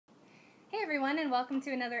Hi everyone, and welcome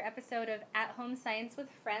to another episode of At Home Science with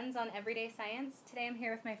Friends on Everyday Science. Today I'm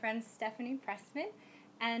here with my friend Stephanie Pressman,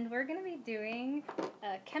 and we're going to be doing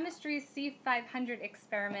a chemistry C500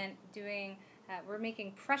 experiment. We're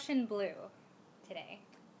making Prussian Blue today.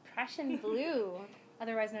 Prussian Blue,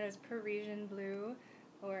 otherwise known as Parisian Blue,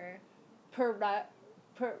 or Perusian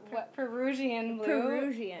Blue.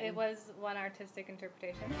 Perusian. It was one artistic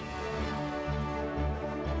interpretation.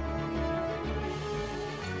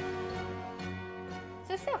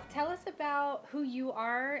 So Steph, tell us about who you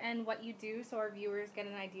are and what you do so our viewers get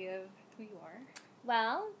an idea of who you are.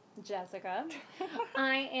 Well, Jessica,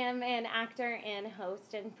 I am an actor and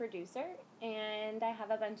host and producer, and I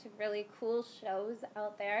have a bunch of really cool shows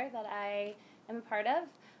out there that I am a part of.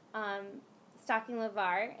 Stalking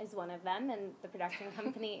LeVar is one of them, and the production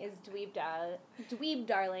company is Dweeb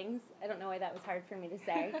Darlings. I don't know why that was hard for me to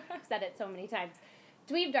say. I've said it so many times.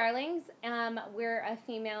 Dweeb Darlings, we're a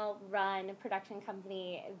female-run production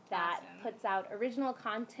company that puts out original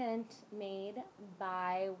content made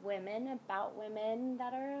by women about women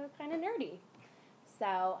that are kind of nerdy.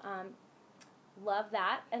 So, love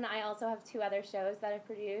that. And I also have two other shows that I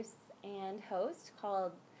produce and host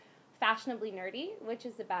called Fashionably Nerdy, which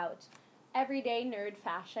is about everyday nerd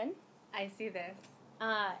fashion. I see this.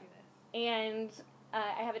 And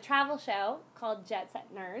I have a travel show called Jet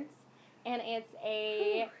Set Nerds. And it's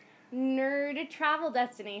a nerd travel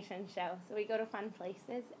destination show. So we go to fun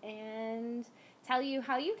places and tell you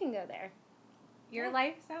how you can go there. Your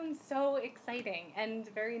life sounds so exciting and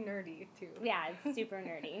very nerdy, too. Yeah, it's super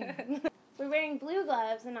nerdy. We're wearing blue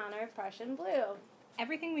gloves in honor of Prussian Blue.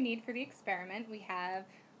 Everything we need for the experiment, we have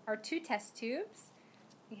our 2 test tubes,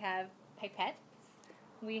 we have pipettes,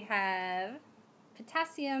 we have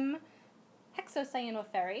potassium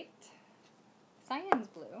hexocyanoferrate, cyan's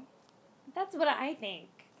blue. That's what I think.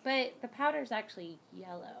 But the powder's actually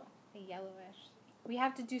yellow. Yellowish. We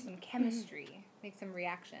have to do some chemistry, make some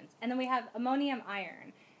reactions. And then we have ammonium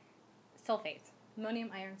iron sulfate.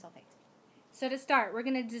 Ammonium iron sulfate. So to start, we're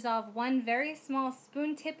going to dissolve 1 very small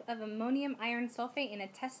spoon tip of ammonium iron sulfate in a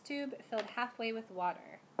test tube filled halfway with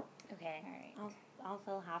water. Okay. All right. I'll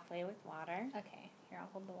fill halfway with water. Okay. Here, I'll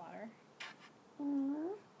hold the water.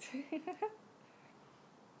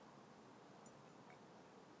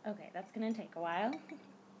 Okay, that's going to take a while.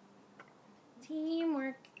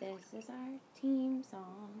 Teamwork, this is our team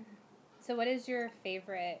song. So what is your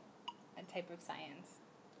favorite type of science?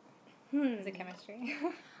 Is it chemistry?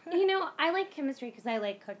 I like chemistry because I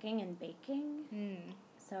like cooking and baking.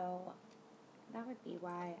 So that would be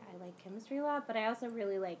why I like chemistry a lot. But I also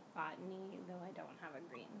really like botany, though I don't have a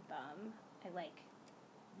green thumb. I like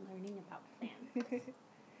learning about plants.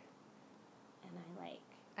 And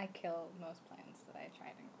I kill most plants that I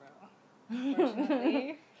try to grow,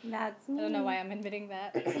 unfortunately. That's me. I don't know why I'm admitting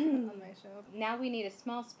that on my show. Now we need a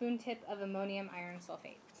small spoon tip of ammonium iron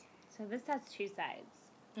sulfate. So this has 2 sides.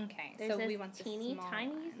 Okay, There's so this we want the teeny small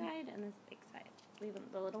tiny one. side and this big side. We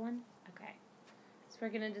want the little one? Okay. So we're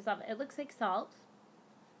going to dissolve it. It looks like salt.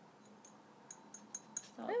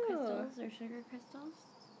 Salt crystals or sugar crystals.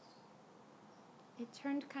 It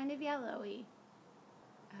turned kind of yellowy.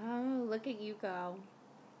 Oh, look at you go.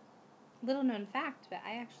 Little known fact, but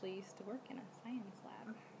I actually used to work in a science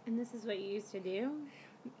lab. And this is what you used to do?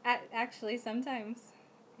 Actually, sometimes.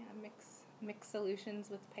 Yeah, mix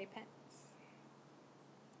solutions with pipettes.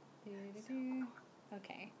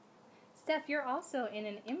 Okay. Steph, you're also in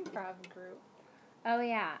an improv group. Oh,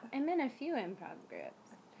 yeah. I'm in a few improv groups.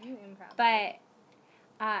 But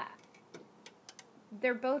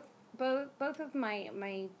they're both of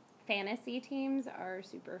my fantasy teams are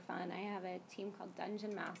super fun. I have a team called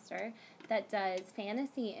Dungeon Master that does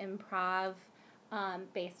fantasy improv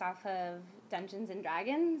based off of Dungeons and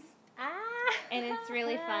Dragons. And it's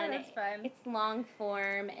really fun. That's fun. It's long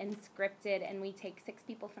form and scripted, and we take 6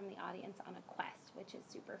 people from the audience on a quest, which is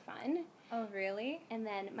super fun. Oh, really? And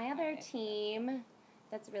then my other team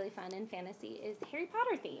that's really fun in fantasy is Harry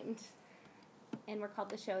Potter themed. And we're called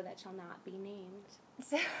The Show That Shall Not Be Named.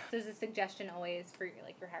 So there's a suggestion always for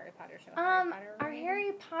your Harry Potter show? Our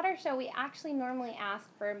Harry Potter show, we actually normally ask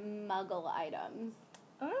for Muggle items.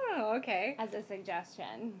 Oh, okay. As a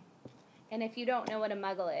suggestion. And if you don't know what a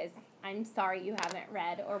Muggle is, I'm sorry you haven't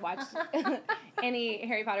read or watched any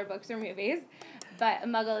Harry Potter books or movies. But a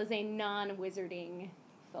Muggle is a non-wizarding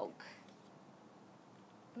folk.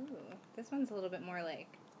 Ooh, this one's a little bit more like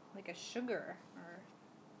a sugar or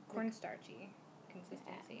cornstarchy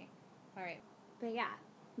consistency. Yeah. All right. But yeah,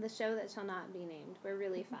 The Show That Shall Not Be Named. We're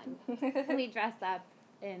really fun. We dress up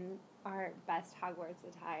in our best Hogwarts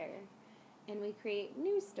attire, and we create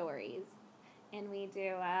news stories. And we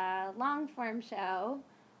do a long-form show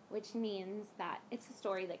which means that it's a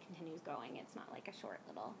story that continues going. It's not like a short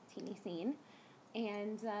little teeny scene.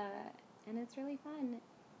 And it's really fun.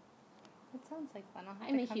 It sounds like fun.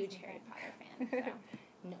 I'm a huge Harry Potter fan, so.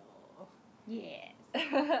 No. Yes.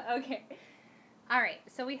 Okay. All right.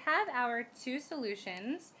 So we have our 2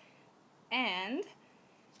 solutions and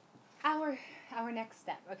our next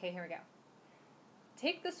step. Okay, here we go.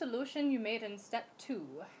 Take the solution you made in step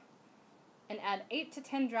 2 and add 8 to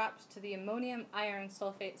 10 drops to the ammonium iron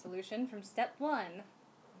sulfate solution from step 1.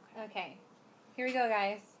 Okay. Here we go,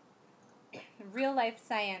 guys. Real life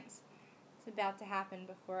science is about to happen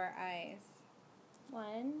before our eyes.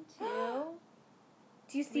 1, 2.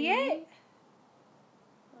 Do you see it?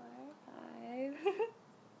 4, 5,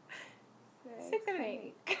 6, 7,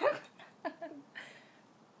 8.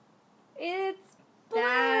 It's blue.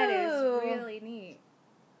 That is really neat.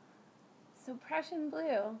 So Prussian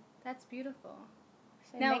Blue. That's beautiful.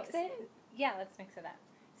 Should I mix it? Yeah, let's mix it up.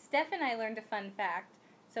 Steph and I learned a fun fact.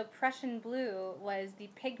 So Prussian Blue was the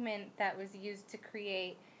pigment that was used to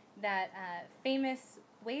create that famous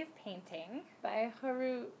wave painting. By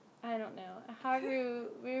Haruki. I don't know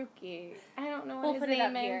what We'll his put it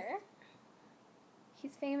name up is. here.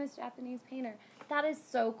 He's a famous Japanese painter. That is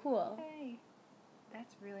so cool. Okay.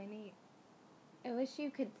 That's really neat. I wish you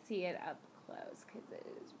could see it up close because it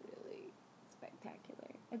is really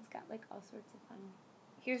spectacular. It's got like all sorts of fun.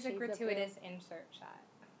 Here's a shades of gratuitous insert shot.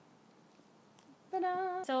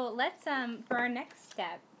 Ta-da! So let's, for our next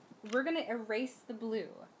step, we're going to erase the blue.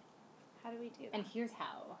 How do we do that? And here's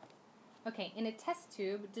how. Okay, in a test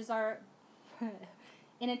tube, dissolve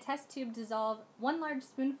 1 large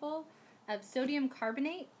spoonful of sodium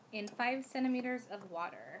carbonate in 5 centimeters of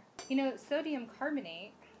water. You know, sodium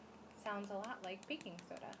carbonate sounds a lot like baking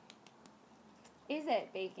soda. Is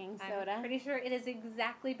it baking soda? I'm pretty sure it is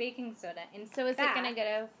exactly baking soda. So is it going to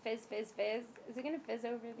go fizz, fizz, fizz? Is it going to fizz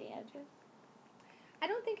over the edges? I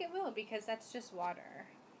don't think it will because that's just water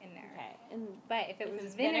in there. Okay. But if it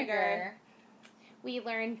was vinegar... We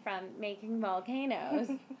learned from making volcanoes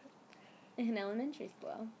in elementary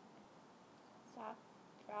school. Stop,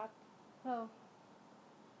 drop, Oh.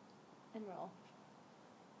 and roll.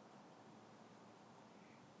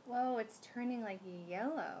 Whoa, it's turning like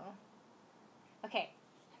yellow. Okay,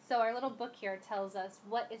 so our little book here tells us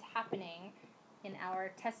what is happening in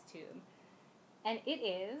our test tube. And it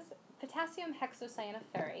is potassium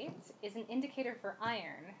hexocyanoferrate is an indicator for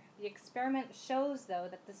iron. The experiment shows, though,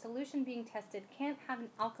 that the solution being tested can't have an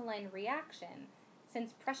alkaline reaction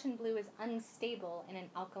since Prussian Blue is unstable in an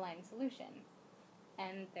alkaline solution.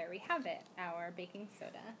 And there we have it. Our baking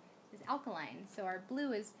soda is alkaline, so our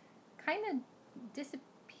blue is kind of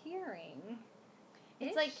disappearing.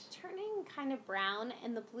 It's like turning kind of brown,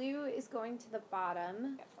 and the blue is going to the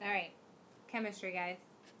bottom. All right, chemistry, guys.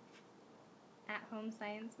 At-home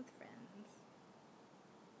science with friends.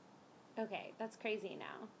 Okay, that's crazy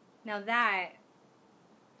now. Now that...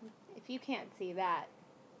 If you can't see that,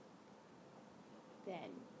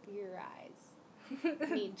 then your eyes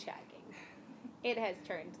need checking. It has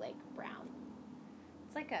turned, like, brown.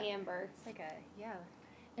 It's like a... amber. It's like a... Yeah.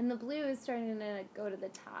 And the blue is starting to go to the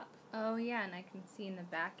top. Oh, yeah, and I can see in the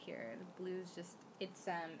back here, the blue's just... It's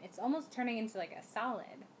almost turning into, like, a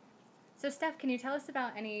solid. So, Steph, can you tell us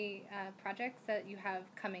about any projects that you have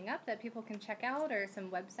coming up that people can check out, or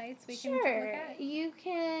some websites we can look at? You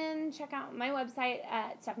can check out my website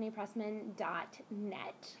at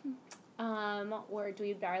stephaniepressman.net, or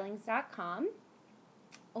dweebdarlings.com,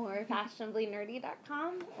 or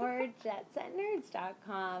fashionablynerdy.com, or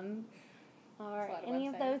jetsetnerds.com, or any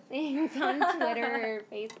of those things on Twitter or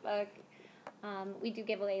Facebook. We do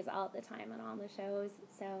giveaways all the time on all the shows,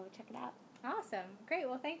 so check it out. Awesome. Great.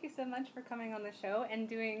 Well, thank you so much for coming on the show and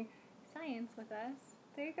doing science with us.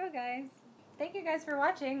 There you go, guys. Thank you guys for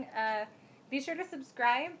watching. Be sure to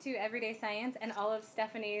subscribe to Everyday Science and all of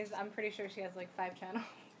Stephanie's. I'm pretty sure she has like 5 channels.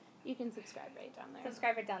 You can subscribe right down there.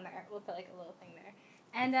 Subscribe right down there. We'll put like a little thing there.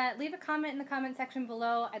 And leave a comment in the comment section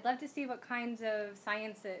below. I'd love to see what kinds of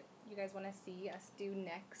science that you guys want to see us do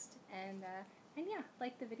next. And yeah,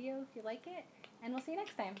 like the video if you like it. And we'll see you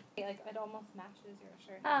next time. Like, it almost matches your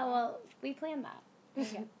shirt. Oh, well, we planned that.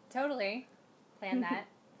 Yeah, totally. Planned that.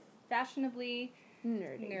 Fashionably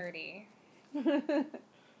nerdy.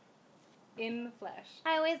 In the flesh.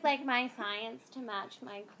 I always like my science to match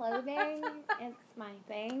my clothing. It's my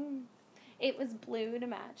thing. It was blue to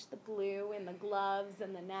match the blue and the gloves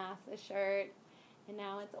and the NASA shirt. And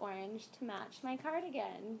now it's orange to match my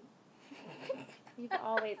cardigan. You've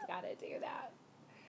always got to do that.